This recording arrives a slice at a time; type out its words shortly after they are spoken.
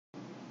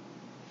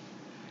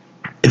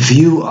If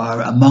you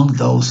are among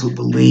those who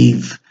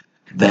believe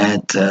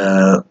that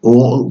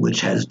all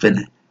which has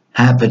been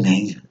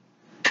happening,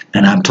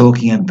 and I'm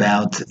talking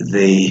about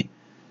the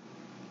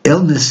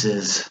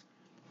illnesses,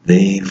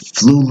 the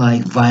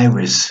flu-like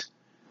virus,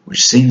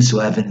 which seems to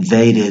have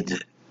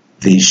invaded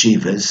the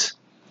yeshivas,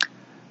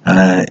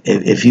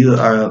 if you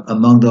are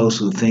among those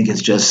who think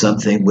it's just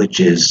something which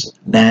is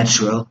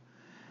natural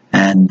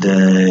and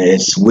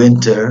it's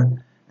winter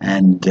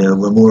and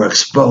we're more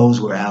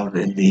exposed, we're out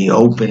in the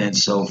open and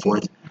so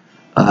forth,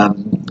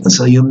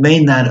 so you may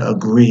not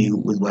agree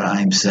with what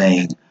I'm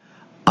saying.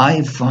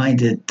 I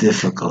find it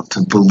difficult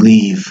to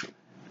believe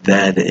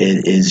that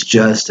it is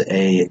just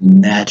a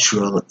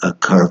natural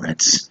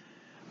occurrence.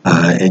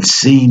 It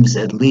seems,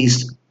 at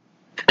least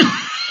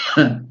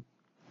the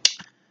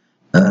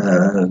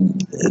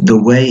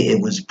way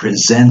it was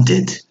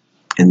presented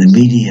in the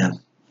media,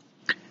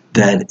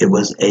 that it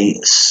was a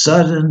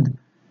sudden,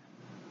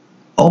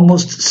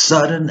 almost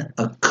sudden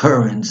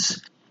occurrence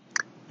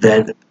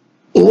that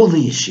all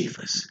the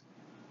yeshivas,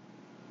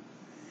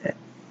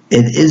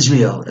 in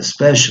Israel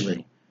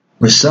especially,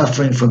 were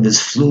suffering from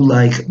this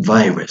flu-like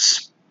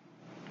virus.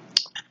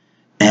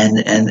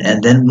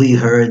 And then we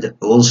heard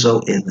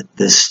also in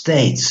the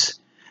States,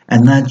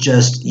 and not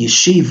just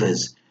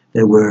yeshivas,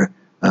 there were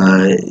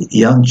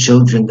young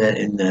children that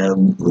in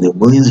the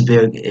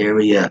Williamsburg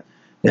area,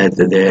 that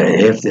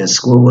after their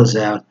school was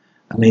out.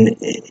 I mean,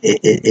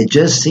 it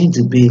just seemed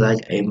to be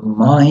like a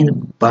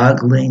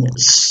mind-boggling,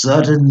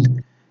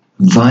 sudden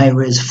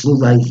virus,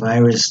 flu-like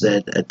virus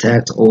that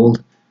attacked all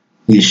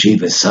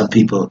yeshivas. Some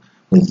people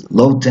with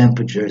low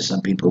temperature, some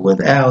people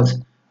without.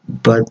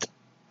 But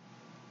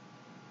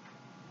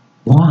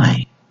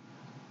why?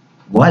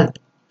 What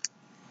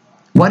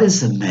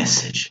is the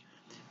message?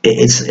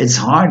 It's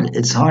hard.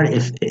 It's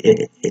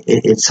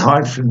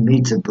hard for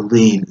me to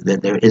believe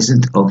that there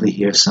isn't over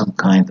here some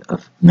kind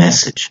of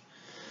message.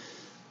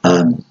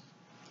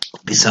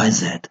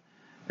 Besides that,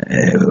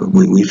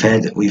 we've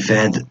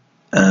had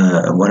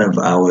one of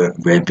our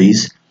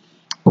rabbis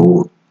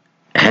who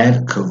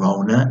had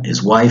corona.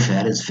 His wife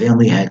had, his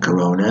family had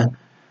corona,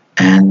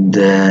 and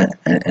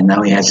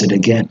now he has it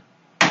again.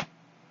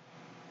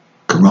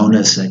 Corona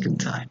a second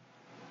time.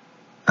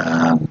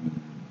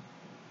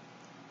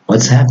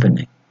 What's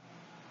happening?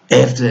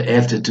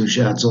 After two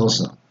shots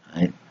also,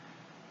 right?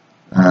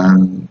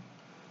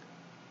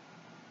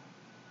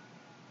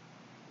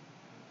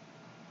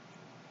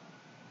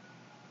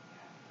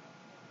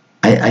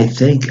 I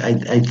think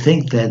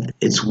that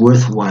it's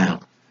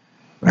worthwhile,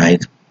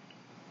 right?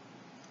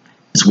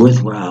 It's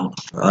worthwhile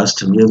for us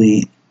to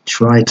really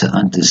try to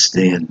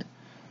understand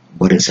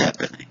what is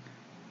happening.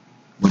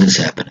 What is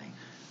happening?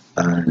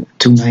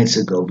 2 nights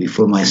ago,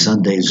 before my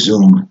Sunday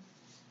Zoom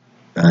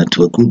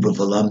to a group of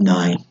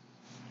alumni,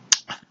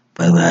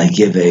 but I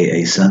give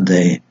a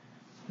Sunday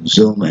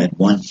Zoom at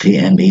 1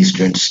 p.m.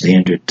 Eastern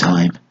Standard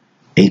Time,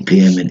 8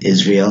 p.m. in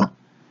Israel.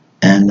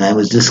 And I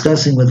was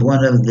discussing with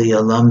one of the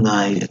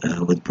alumni,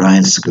 with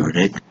Brian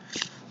Skirnick,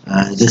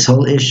 this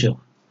whole issue.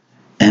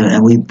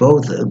 And we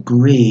both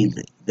agreed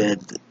that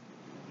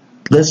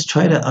let's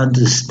try to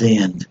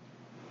understand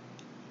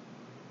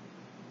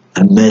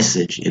a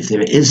message. If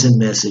there is a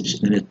message,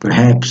 then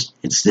perhaps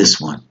it's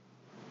this one.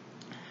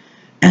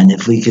 And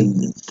if we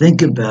can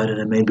think about it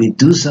and maybe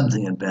do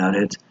something about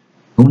it,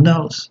 who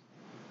knows?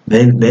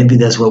 Maybe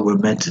that's what we're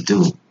meant to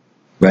do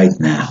right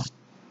now.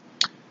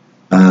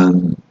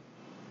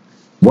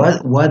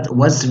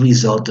 What's the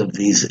result of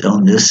these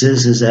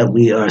illnesses is that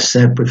we are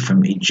separate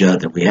from each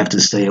other. We have to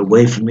stay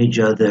away from each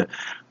other.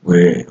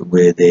 We're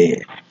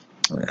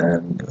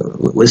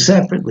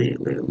separate.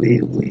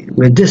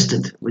 We're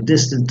distant. We're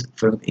distant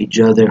from each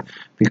other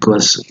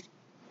because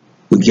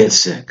we get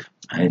sick.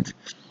 Right?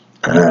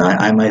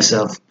 I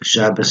myself,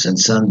 Shabbos and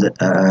Sunday,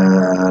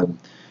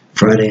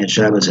 Friday and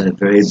Shabbos, had a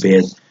very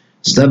bad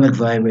stomach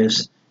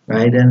virus.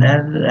 Right, and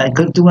I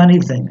couldn't do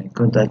anything. I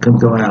couldn't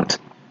go out.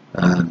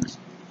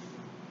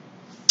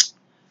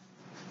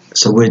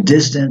 So we're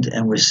distant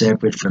and we're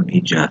separate from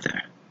each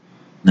other.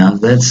 Now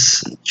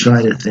let's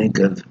try to think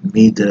of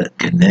Mida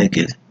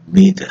Keneged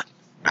Mida,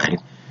 right?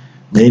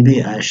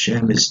 Maybe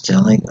Hashem is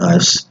telling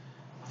us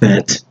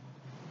that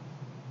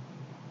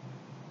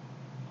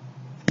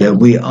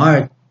we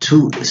are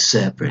too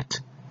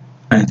separate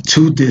and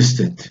too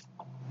distant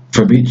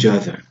from each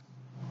other,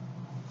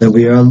 that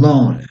we are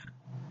alone,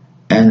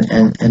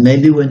 and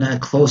maybe we're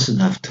not close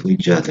enough to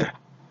each other.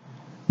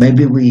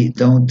 Maybe we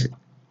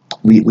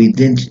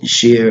didn't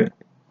share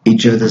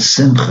each other's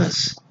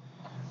simchas.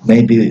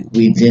 Maybe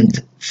we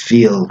didn't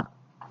feel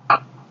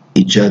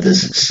each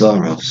other's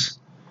sorrows.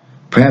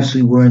 Perhaps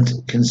we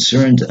weren't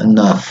concerned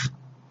enough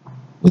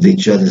with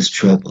each other's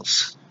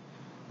troubles.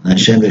 And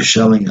Hashem is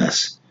showing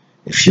us,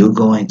 if you're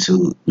going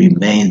to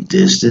remain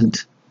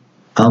distant,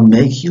 I'll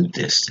make you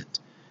distant.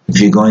 If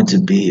you're going to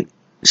be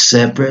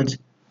separate,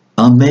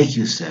 I'll make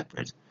you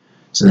separate.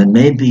 So that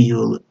maybe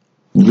you'll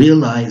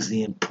realize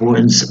the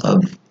importance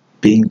of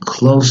being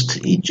close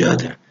to each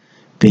other,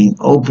 being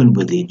open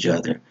with each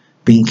other,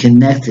 being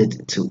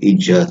connected to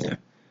each other.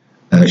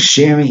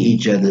 sharing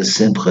each other's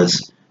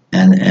simchas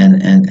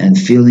and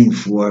feeling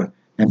for,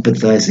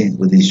 empathizing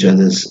with each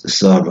other's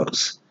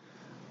sorrows.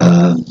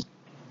 Um,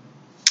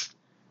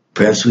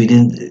 Perhaps we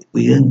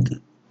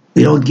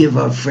don't give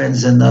our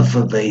friends enough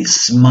of a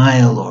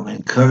smile or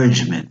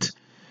encouragement.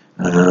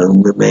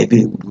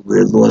 Maybe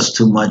we're lost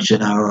too much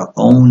in our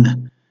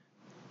own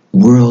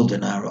world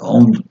and our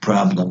own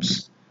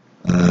problems.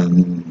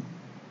 Um,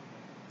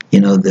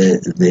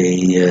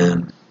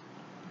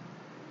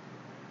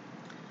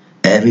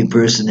 every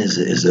person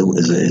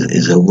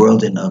is a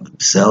world in of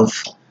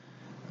himself,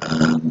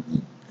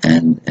 um,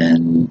 and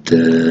and,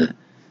 uh,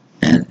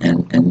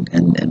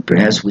 and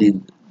perhaps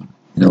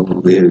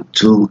we're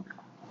too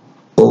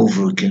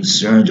over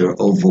concerned or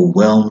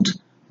overwhelmed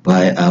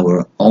by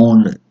our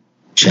own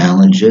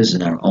challenges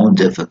and our own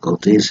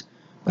difficulties.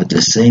 But at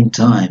the same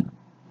time,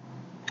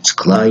 it's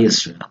Klal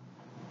Yisrael.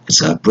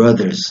 It's our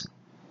brothers.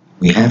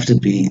 We have to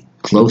be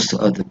close to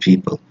other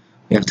people.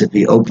 We have to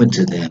be open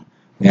to them.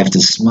 We have to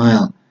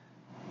smile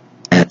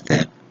at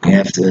them. We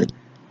have to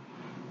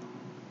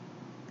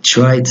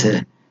try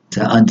to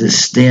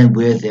understand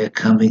where they're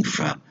coming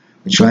from.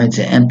 We try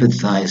to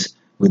empathize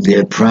with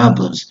their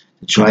problems.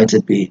 To try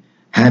to be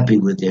happy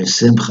with their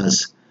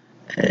simchas.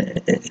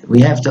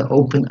 We have to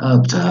open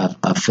up to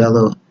our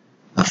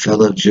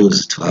fellow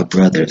Jews, to our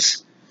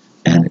brothers.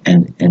 And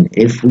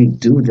if we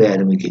do that,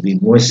 and we can be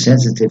more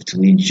sensitive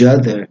to each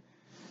other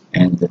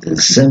and the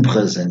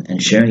simchas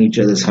and sharing each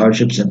other's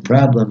hardships and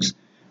problems,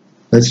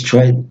 let's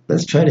try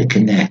to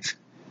connect,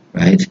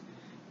 right?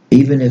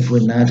 Even if we're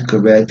not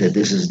correct that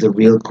this is the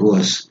real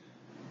course,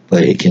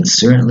 but it can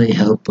certainly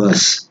help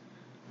us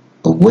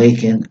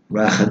awaken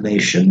Rachamei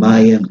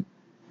Shemayim,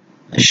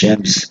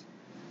 Hashem's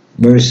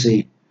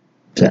mercy,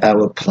 to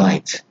our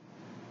plight.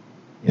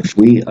 If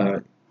we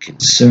are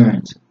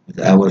concerned with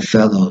our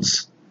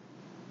fellows,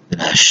 then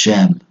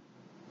Hashem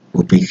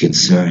will be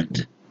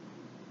concerned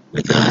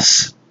with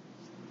us.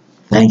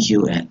 Thank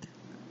you and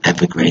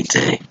have a great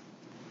day.